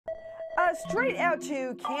Straight out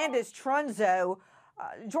to Candace Trunzo,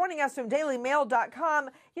 joining us from dailymail.com.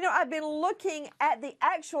 You know, I've been looking at the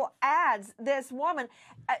actual ads. This woman,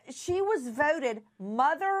 she was voted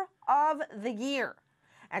Mother of the Year.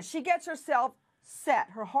 And she gets herself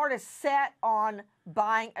set. Her heart is set on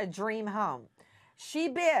buying a dream home. She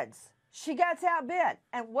bids. She gets outbid.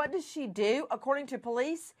 And what does she do, according to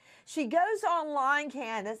police? She goes online,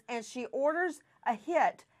 Candace, and she orders a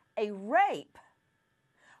hit, a rape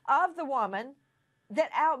of the woman that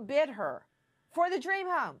outbid her for the dream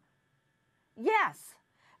home. Yes.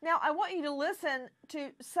 Now, I want you to listen to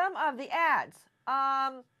some of the ads.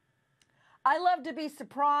 I love to be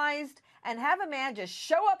surprised and have a man just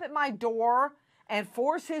show up at my door and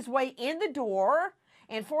force his way in the door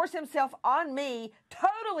and force himself on me,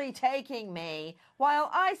 totally taking me, while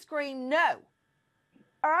I scream no.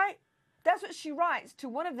 All right? That's what she writes to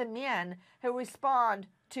one of the men who respond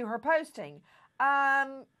to her posting.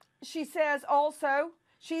 She says also,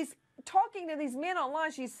 she's talking to these men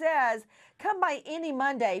online. She says, come by any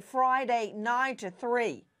Monday, Friday, 9 to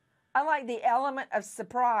 3. I like the element of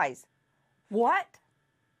surprise. What?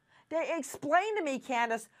 Explain to me,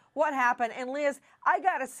 Candace, what happened. And Liz, I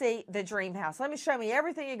got to see the dream house. Let me show me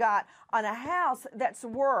everything you got on a house that's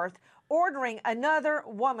worth ordering another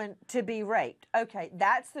woman to be raped. Okay,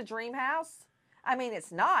 that's the dream house? I mean,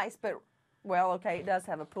 it's nice, but, well, okay, it does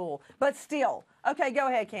have a pool. But still. Okay, go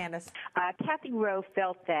ahead, Candace. Kathy Rowe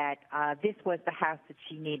felt that this was the house that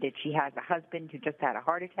she needed. She has a husband who just had a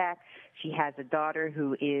heart attack. She has a daughter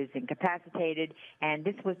who is incapacitated, and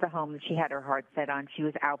this was the home that she had her heart set on. She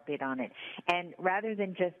was outbid on it. And rather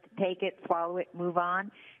than just take it, swallow it, move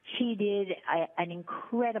on, she did an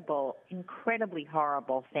incredibly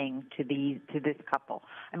horrible thing to this couple.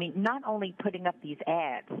 I mean, not only putting up these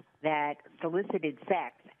ads that solicited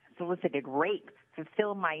sex, solicited rape,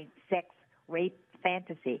 fulfill my sex rape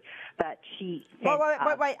fantasy, but she said,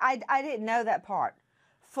 wait, I didn't know that part.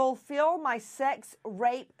 Fulfill my sex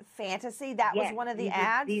rape fantasy. That was one of the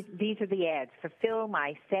ads? These are the ads. Fulfill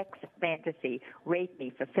my sex fantasy. Rape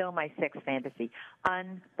me. Fulfill my sex fantasy.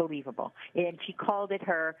 Unbelievable. And she called it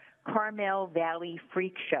her Carmel Valley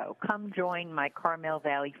Freak Show. Come join my Carmel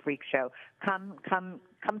Valley Freak Show. Come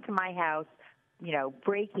to my house,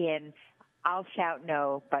 break in. I'll shout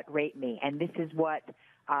no, but rape me. And this is what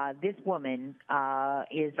this woman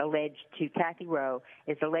is alleged to, Kathy Rowe,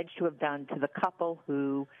 is alleged to have done to the couple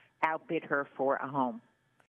who outbid her for a home.